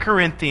 2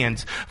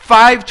 Corinthians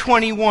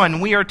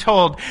 5:21, we are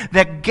told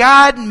that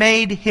God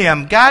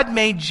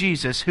made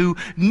Jesus, who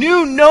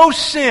knew no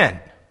sin,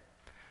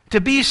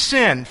 to be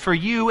sin for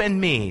you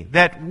and me,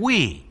 that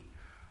we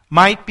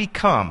might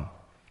become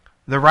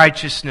the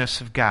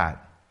righteousness of God.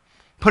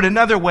 Put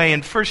another way,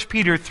 in 1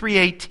 Peter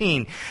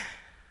 3:18,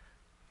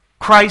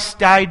 Christ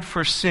died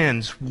for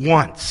sins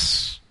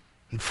once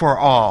and for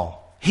all.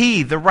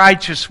 He, the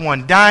righteous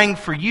one, dying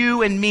for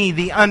you and me,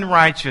 the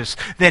unrighteous,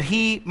 that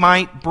he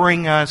might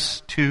bring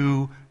us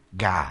to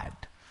God.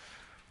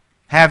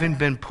 Having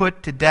been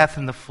put to death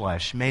in the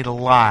flesh, made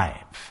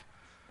alive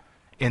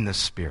in the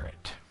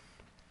Spirit.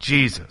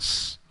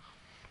 Jesus,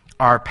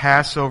 our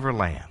Passover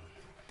lamb,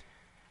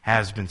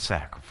 has been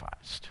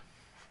sacrificed.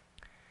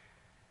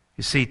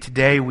 You see,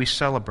 today we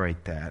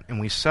celebrate that, and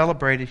we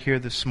celebrate it here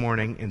this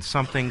morning in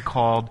something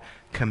called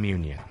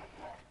communion.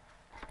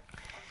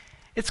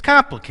 It's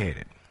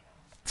complicated.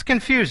 It's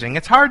confusing.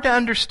 It's hard to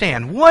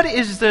understand. What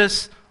is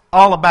this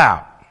all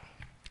about?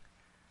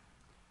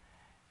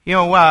 You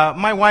know,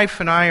 my wife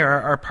and I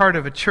are part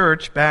of a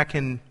church back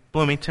in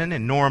Bloomington,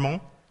 in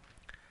Normal.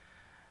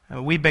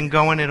 We've been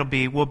going,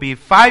 we'll be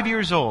 5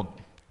 years old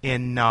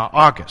in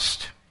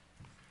August.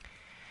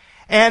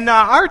 And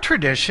our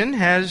tradition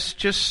has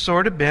just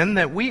sort of been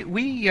that we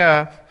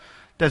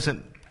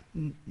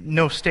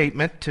no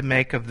statement to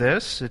make of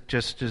this. It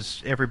just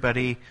is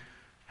everybody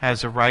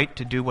has a right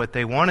to do what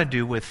they want to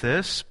do with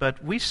this,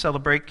 but we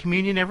celebrate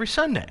communion every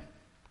Sunday.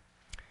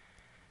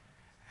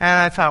 And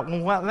I thought,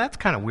 well, that's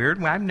kind of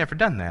weird. I've never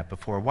done that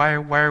before. Why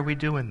are we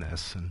doing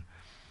this? And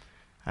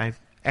I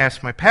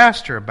asked my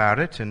pastor about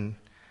it, and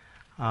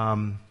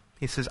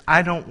he says,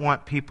 I don't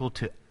want people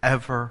to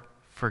ever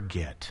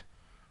forget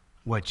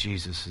what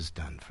Jesus has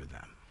done for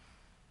them.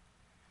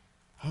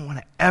 I don't want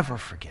to ever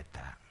forget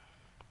that.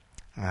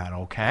 I thought,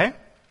 okay.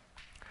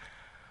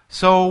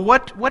 So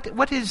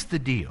what is the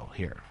deal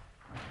here?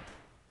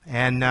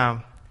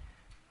 And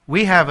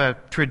we have a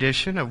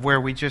tradition of where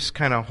we just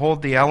kind of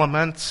hold the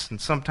elements, and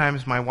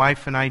sometimes my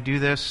wife and I do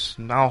this,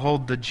 and I'll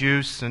hold the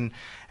juice,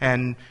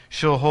 and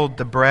she'll hold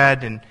the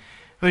bread. And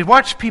we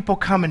watched people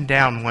coming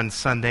down one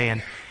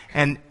Sunday,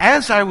 and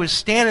as I was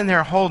standing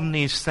there holding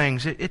these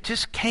things, it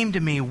just came to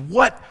me,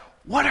 what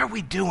are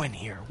we doing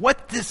here?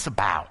 What's this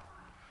about?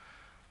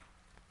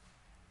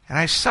 And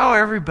I saw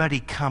everybody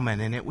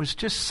coming, and it was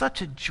just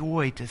such a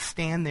joy to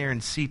stand there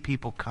and see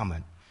people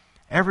coming.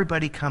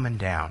 Everybody coming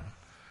down.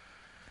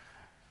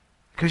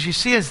 Because you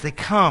see, as they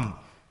come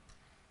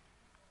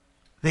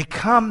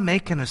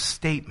making a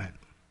statement.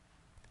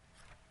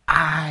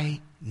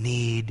 I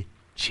need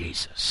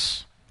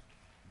Jesus.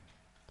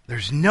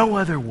 There's no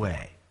other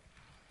way.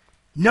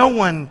 No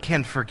one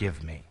can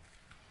forgive me.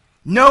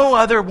 No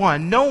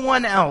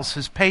one else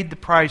has paid the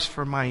price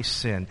for my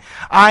sin.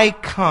 I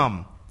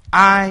come.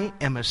 I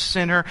am a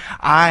sinner.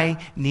 I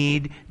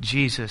need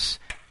Jesus.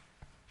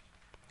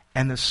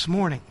 And this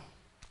morning,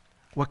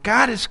 what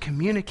God is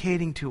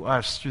communicating to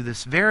us through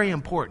this very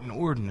important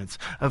ordinance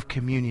of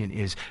communion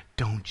is,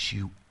 don't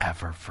you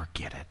ever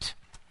forget it.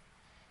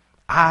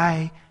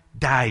 I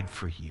died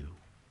for you.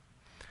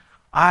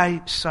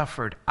 I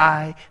suffered.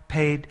 I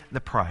paid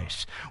the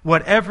price.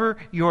 Whatever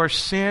your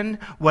sin,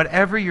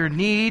 whatever your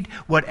need,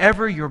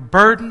 whatever your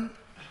burden,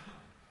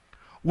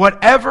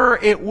 whatever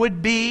it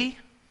would be,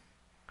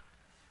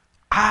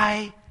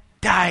 I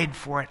died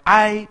for it.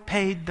 I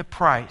paid the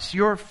price.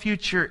 Your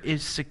future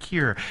is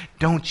secure.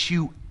 Don't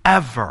you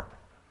ever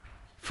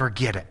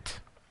forget it.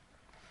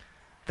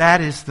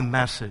 That is the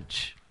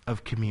message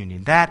of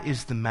communion. That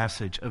is the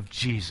message of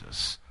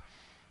Jesus,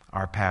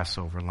 our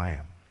Passover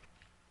Lamb.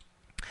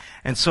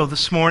 And so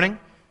this morning,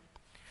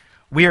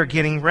 we are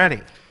getting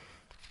ready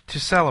to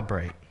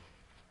celebrate.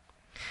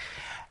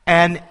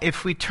 And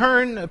if we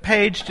turn a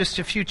page just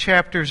a few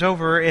chapters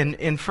over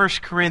in 1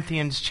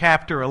 Corinthians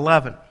chapter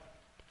 11,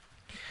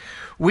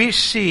 we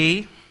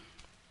see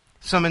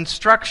some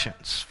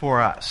instructions for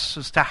us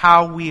as to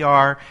how we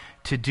are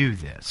to do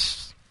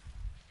this.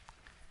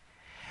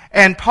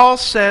 And Paul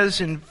says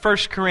in 1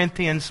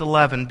 Corinthians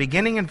 11,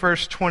 beginning in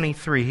verse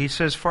 23, he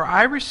says, "For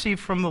I received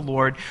from the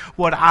Lord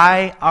what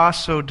I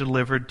also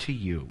delivered to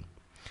you,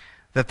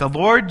 that the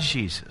Lord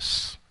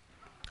Jesus,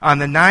 on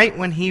the night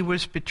when he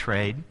was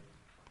betrayed,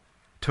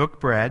 took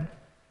bread,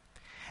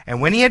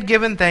 and when he had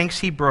given thanks,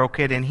 he broke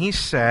it, and he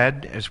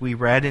said," as we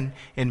read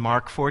in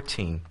Mark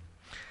 14,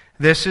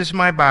 "This is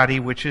my body,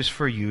 which is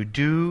for you.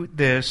 Do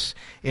this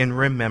in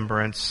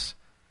remembrance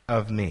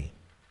of me."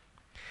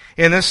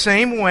 In the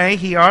same way,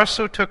 he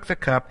also took the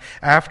cup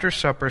after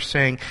supper,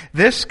 saying,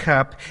 "This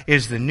cup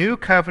is the new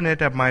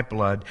covenant of my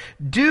blood.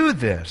 Do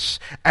this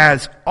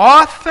as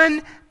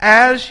often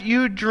as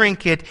you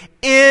drink it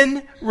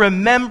in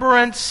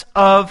remembrance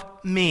of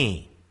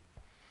me."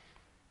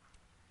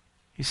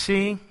 You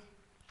see,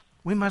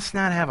 we must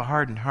not have a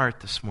hardened heart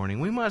this morning.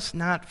 We must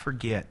not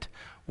forget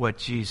what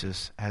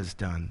Jesus has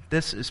done.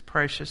 This is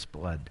precious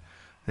blood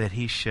that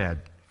he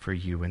shed for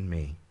you and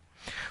me.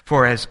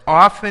 "For as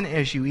often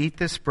as you eat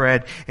this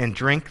bread and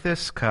drink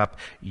this cup,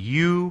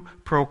 you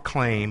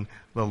proclaim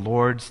the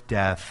Lord's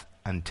death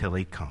until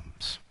he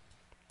comes."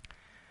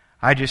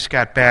 I just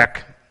got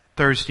back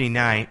Thursday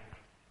night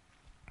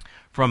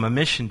from a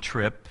mission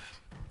trip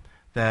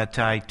that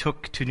I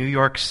took to New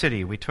York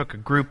City. We took a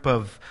group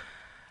of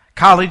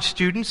college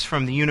students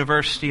from the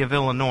University of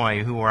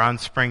Illinois who were on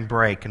spring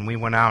break, and we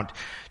went out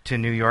to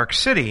New York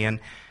City. And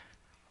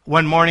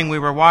one morning we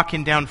were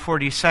walking down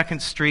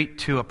 42nd Street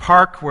to a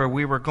park where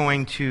we were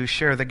going to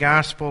share the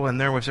gospel, and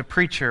there was a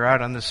preacher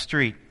out on the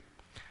street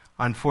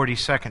on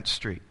 42nd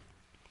Street.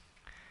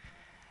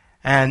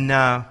 And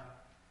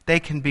they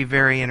can be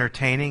very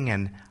entertaining,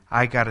 and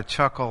I got a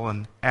chuckle,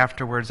 and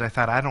afterwards I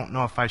thought, I don't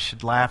know if I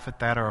should laugh at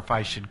that or if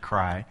I should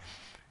cry.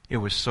 It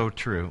was so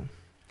true.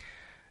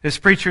 This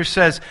preacher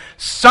says,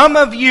 "Some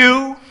of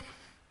you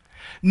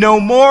know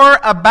more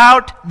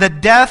about the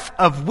death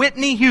of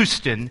Whitney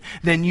Houston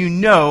than you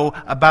know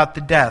about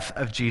the death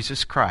of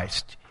Jesus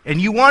Christ.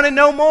 And you want to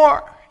know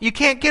more. You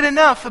can't get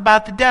enough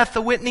about the death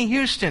of Whitney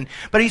Houston."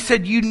 But he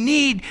said, you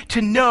need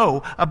to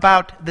know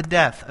about the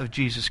death of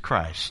Jesus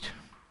Christ.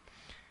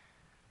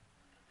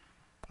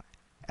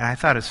 And I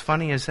thought, as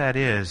funny as that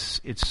is,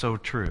 it's so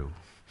true.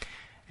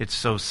 It's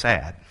so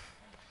sad.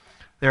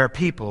 There are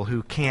people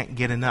who can't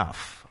get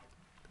enough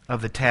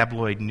of the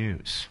tabloid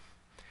news.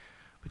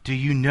 But do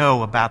you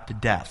know about the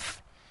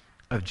death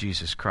of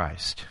Jesus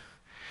Christ?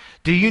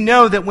 Do you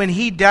know that when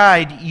he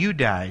died, you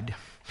died?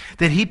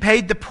 That he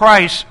paid the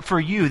price for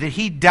you, that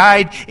he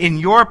died in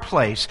your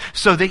place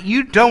so that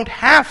you don't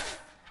have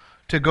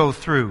to go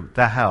through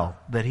the hell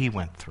that he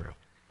went through.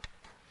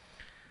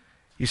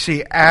 You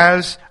see,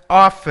 as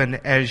often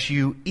as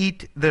you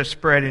eat this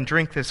bread and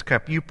drink this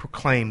cup, you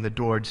proclaim the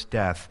Lord's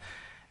death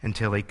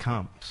until he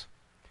comes.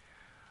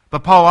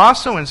 But Paul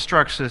also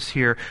instructs us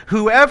here,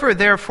 whoever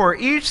therefore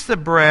eats the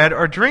bread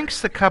or drinks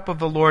the cup of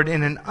the Lord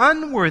in an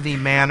unworthy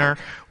manner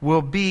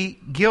will be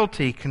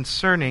guilty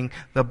concerning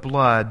the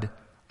blood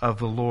of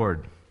the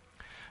Lord.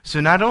 So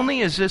not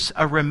only is this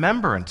a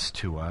remembrance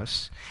to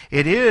us,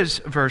 it is,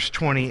 verse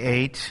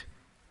 28,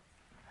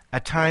 a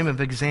time of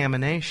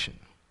examination.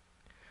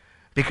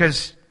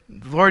 Because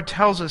the Lord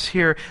tells us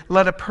here,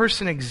 let a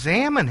person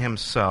examine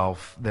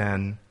himself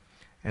then,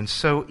 and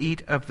so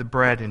eat of the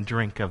bread and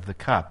drink of the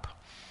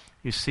cup.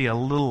 You see, a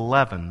little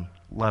leaven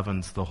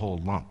leavens the whole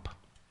lump.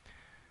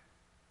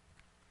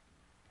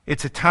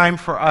 It's a time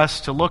for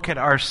us to look at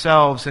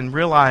ourselves and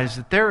realize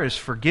that there is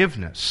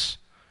forgiveness.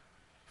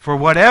 For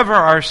whatever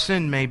our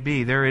sin may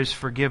be, there is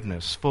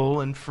forgiveness, full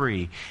and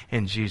free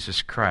in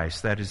Jesus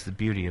Christ. That is the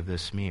beauty of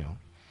this meal.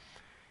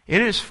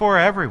 It is for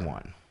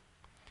everyone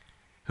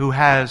who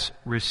has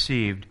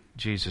received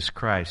Jesus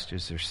Christ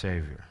as their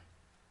Savior.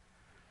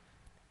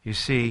 You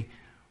see,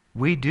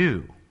 we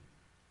do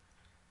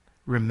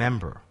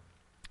remember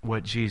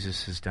what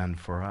Jesus has done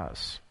for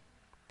us.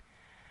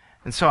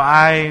 And so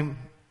I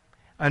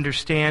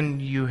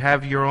understand you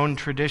have your own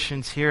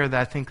traditions here.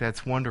 I think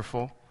that's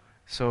wonderful.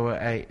 So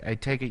I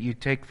take it you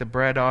take the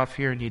bread off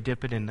here and you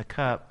dip it in the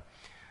cup.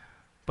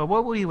 But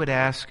what we would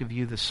ask of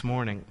you this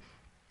morning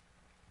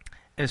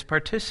is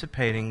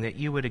participating that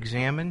you would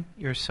examine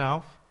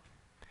yourself,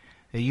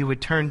 that you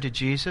would turn to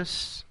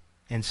Jesus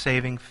in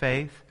saving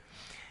faith.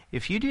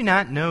 If you do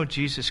not know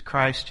Jesus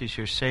Christ as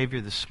your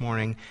Savior this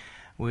morning,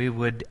 we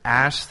would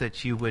ask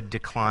that you would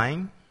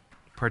decline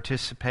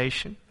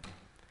participation.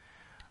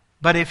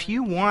 But if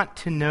you want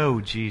to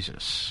know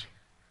Jesus,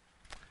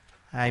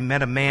 I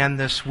met a man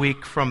this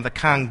week from the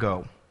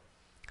Congo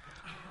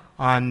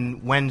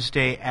on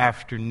Wednesday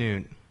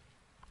afternoon.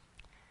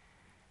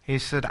 He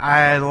said,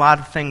 a lot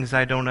of things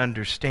I don't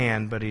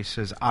understand, but he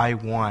says, I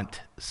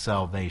want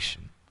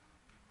salvation.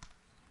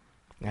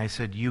 And I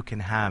said, you can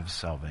have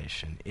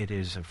salvation. It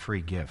is a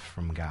free gift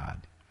from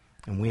God.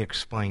 And we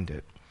explained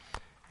it.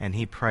 And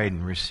he prayed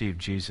and received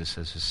Jesus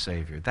as his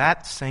Savior.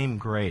 That same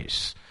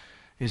grace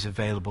is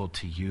available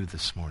to you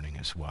this morning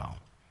as well.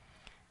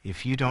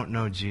 If you don't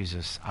know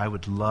Jesus, I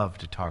would love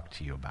to talk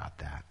to you about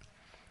that.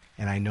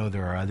 And I know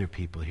there are other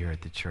people here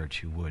at the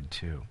church who would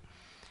too.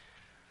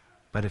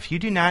 But if you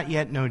do not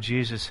yet know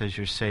Jesus as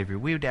your Savior,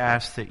 we would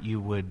ask that you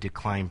would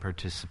decline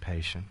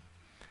participation.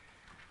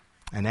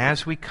 And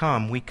as we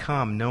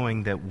come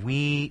knowing that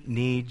we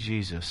need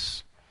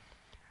Jesus.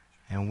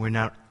 And we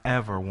not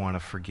ever want to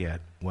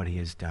forget what he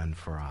has done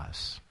for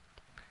us.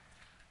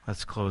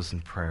 Let's close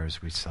in prayer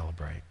as we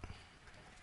celebrate.